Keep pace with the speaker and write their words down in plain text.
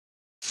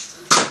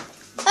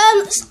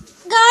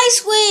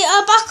Guys, we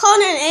are back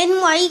on and in.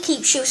 Why you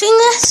keep shooting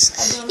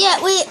this? Yeah,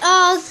 we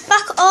are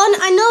back on.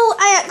 I know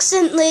I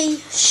accidentally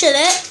shut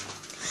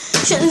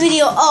the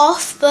video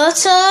off,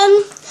 but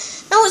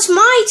now it's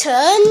my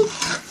turn.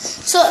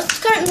 So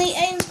currently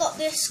Aiden's got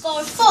this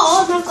score of 4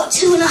 and I've got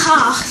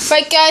 2.5.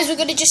 Right guys, we're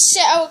gonna just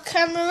set our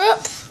camera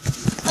up.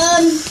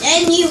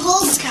 And you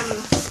hold the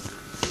camera.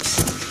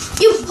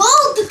 You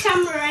hold the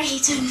camera,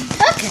 Aiden.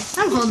 Okay,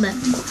 I'm holding it.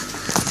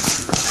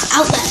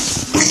 Out there.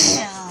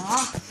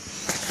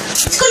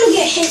 It's gonna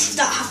get hit if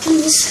that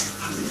happens.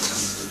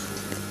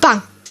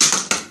 Bang.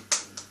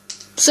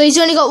 So he's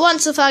only got 1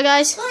 so far,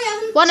 guys. Oh,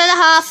 yeah.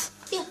 1.5.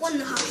 Yeah,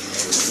 1.5.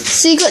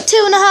 So you got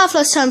 2.5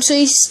 last time, so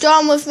he's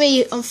strong with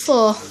me on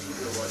 4.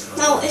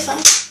 Now if I...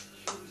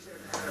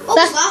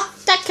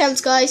 That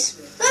counts, guys.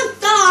 Well,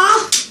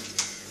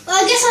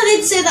 I guess I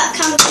did say that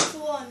counts for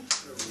 1.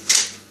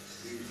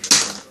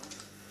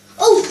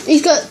 Oh!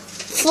 He's got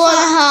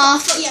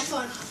 4.5. Yeah,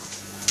 4.5.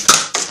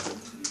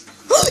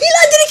 Oh, he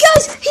landed it,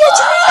 guys! He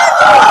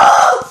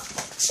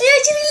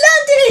actually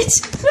landed it!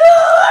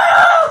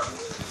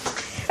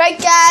 Right,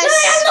 guys.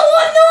 No.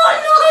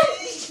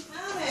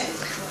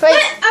 Right.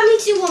 Wait, I need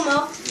to do one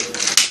more.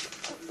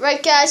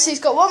 Right, guys, so he's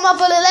got 1 more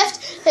bullet left,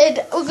 and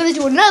we're going to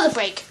do another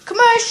break.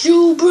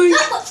 Commercial break.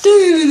 After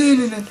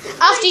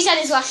he's had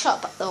his last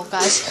shot back, though,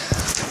 guys.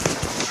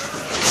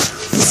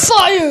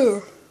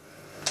 Fire!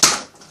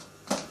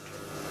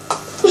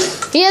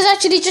 He has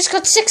actually just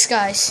got 6,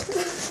 guys.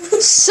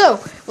 So,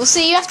 we'll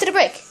see you after the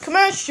break.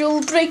 Commercial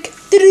break.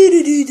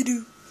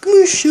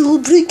 Commercial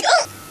break.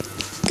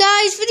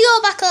 Guys,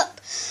 video back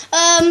up.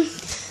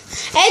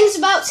 Aiden's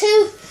about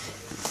to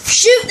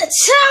shoot the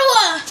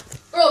tower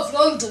Of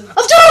London.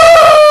 of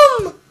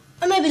Doom!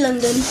 Or maybe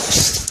London.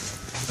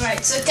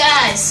 Right, so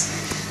guys,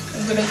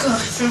 I'm gonna go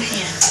from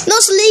here. No,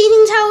 it's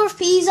Leaning Tower of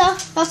Pisa.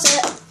 That's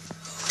it.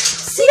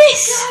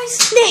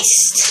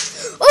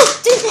 Missed. Oh,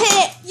 didn't hit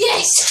it.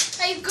 Yes,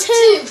 I've got 2.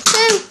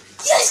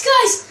 Yes,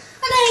 guys,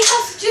 and I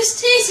have just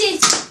hit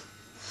it.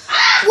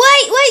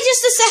 Wait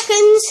just a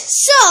second.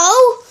 So,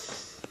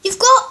 you've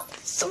got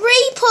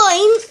 3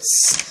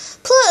 points.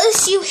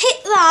 Plus, you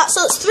hit that,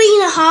 so it's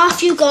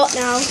 3.5 you got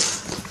now.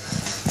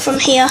 From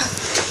here.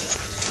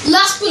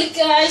 Last bullet,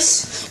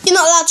 guys. You're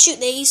not allowed to shoot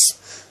these.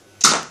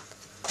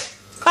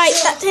 Right,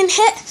 that didn't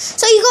hit.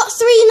 So you got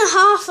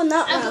 3.5 on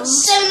that I've round.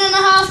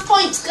 got 7.5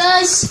 points,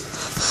 guys.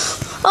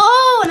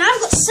 Oh, and I've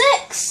got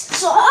 6.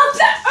 So I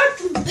bet I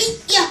can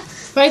beat you.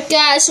 Right,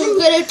 guys, so we're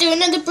gonna do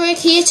another break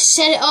here to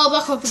set it all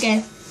back up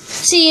again.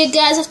 See you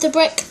guys after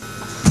break.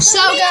 So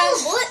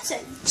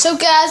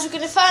guys, we're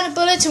gonna find a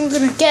bullet and we're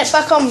gonna get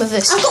back on with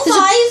this. I've got There's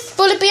 5. a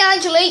bullet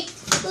behind you, Lee.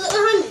 Bullet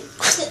behind me.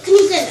 Can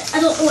you get it? I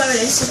don't know where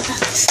it is.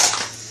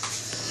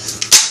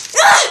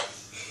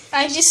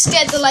 I just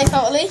scared the life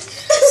out of Lee.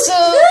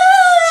 So,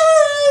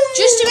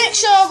 just to make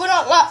sure we're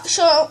not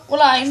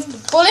lying, the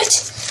bullet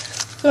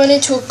going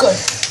into a gun.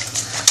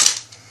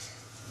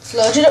 Let's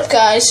load it up,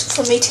 guys,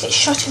 for me to get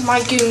shot in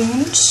my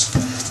goons,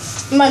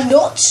 my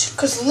nuts,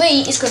 because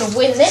Lee is going to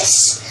win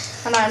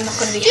this, and I'm not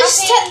going to be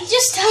happy.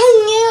 Just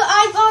telling you,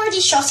 I've already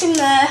shot him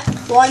there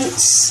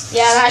once.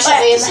 Yeah, and I shot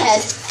Lee in the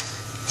head,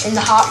 in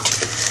the heart.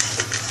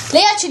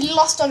 Lee actually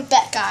lost on a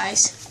bet,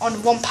 guys, on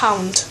 £1.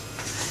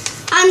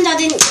 And I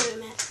didn't give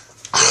him it.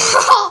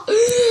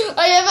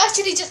 I have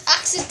actually just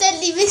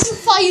accidentally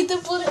misfired the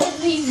bullet at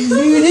Lee's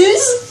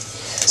goons.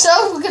 So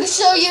we're going to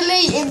show you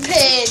Lee in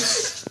pain.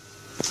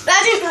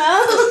 I didn't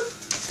know.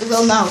 It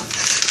will now.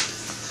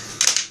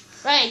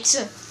 Right,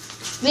 so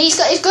Lee's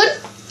got his gun.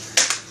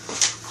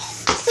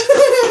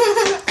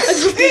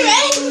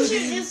 Revenge,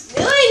 you're just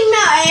doing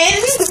that.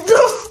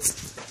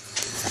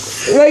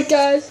 Right,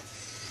 guys.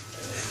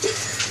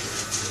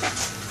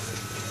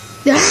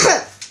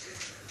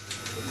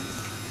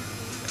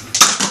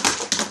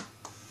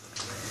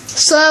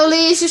 So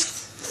Lee's just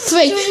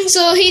 3.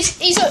 So he's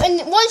in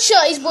 1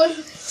 shot. He's won.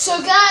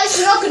 So guys,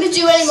 we're not going to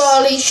do any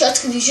more Lee's shots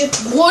because he's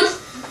just won.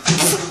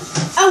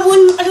 I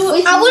wouldn't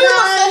have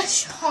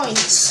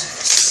points.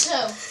 So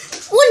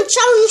wouldn't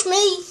challenge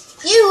me.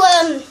 You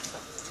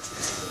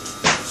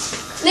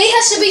Lee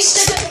has to be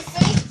stuck at the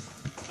feet.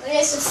 And he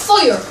has to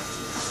fire.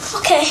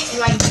 Okay.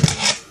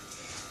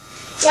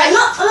 Yeah, I'm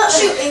not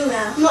shooting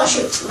now. I'm not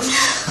shooting.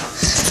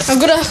 I'm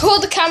gonna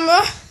hold the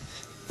camera.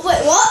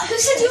 Wait, what? Who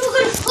said you were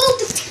gonna hold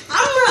the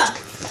camera?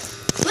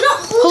 We're not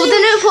holding. Hold the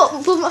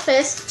new put my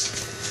face.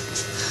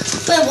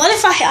 Wait, what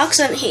if I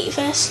accidentally hit your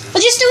face?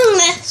 We're just doing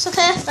this,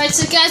 okay? Right,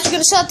 so guys, we're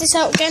gonna sort this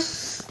out again,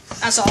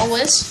 as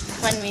always.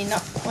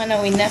 When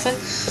are we never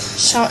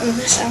sorting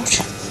this out?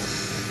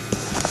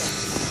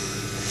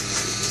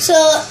 So.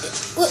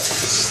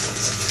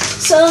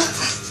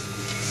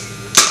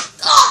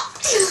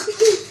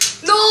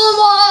 No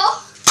more.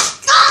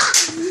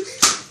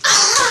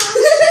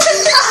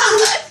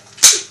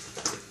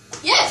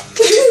 Yeah.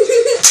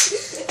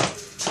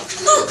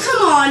 Oh,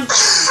 come on.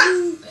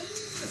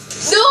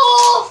 No.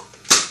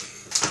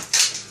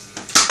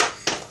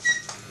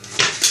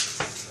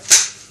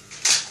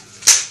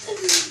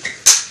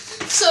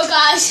 So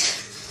guys,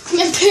 I'm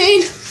in pain.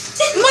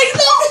 My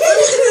God.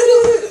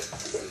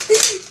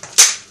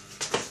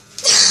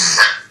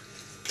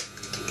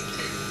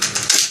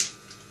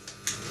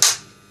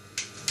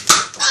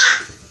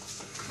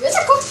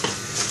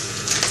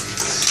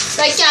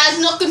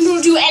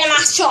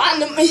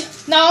 shot at me.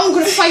 Now I'm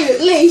gonna fire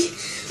at Lee.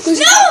 No!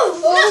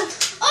 No!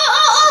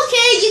 Oh,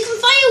 okay, you can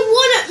fire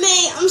one at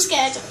me. I'm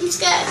scared. I'm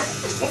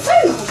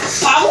firing a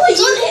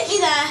Don't hit me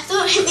there.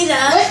 Don't hit me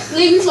there. Wait,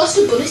 Lee, we've lost a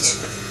bullet.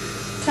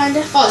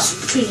 Kinda. Oh, it's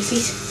between your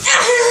feet.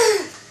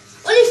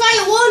 Only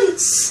fire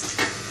once.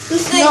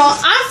 No,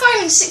 I'm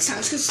firing 6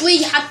 times because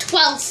Lee had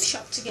 12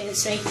 shots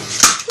against me.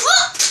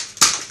 What?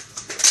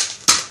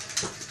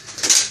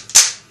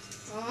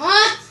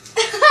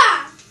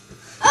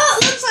 Oh,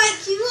 it looks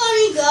like you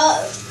only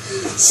got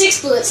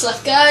 6 bullets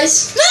left,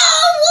 guys. No,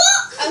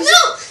 what?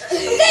 No! I'm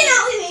getting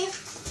out of here.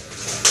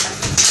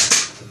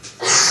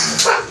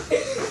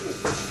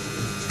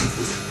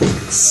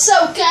 So,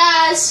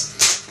 guys,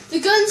 the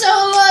guns are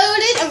all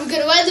loaded and we're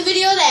going to end the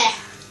video there.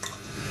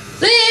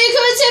 Lee,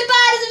 come and say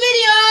bye to the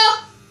video.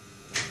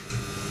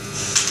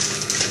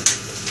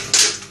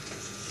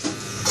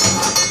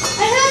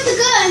 I heard the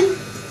gun.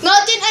 No, I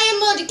didn't. I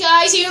unloaded it,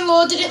 guys. I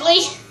unloaded it,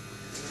 Lee.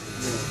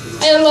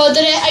 I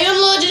unloaded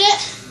it.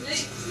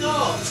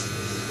 No.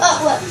 Oh,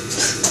 what?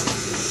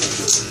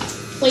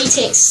 Lee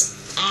takes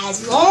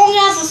as long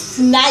as a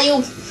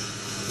snail.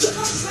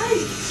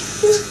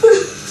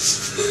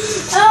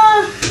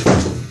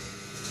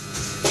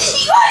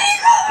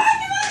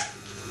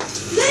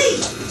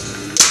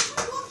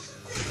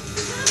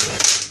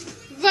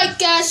 Right,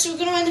 guys, so we're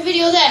gonna end the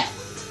video there.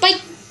 Bye.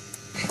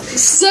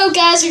 So,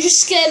 guys, we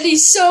just scared Lee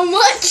so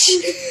much.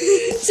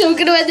 So we're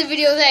gonna end the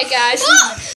video there, guys.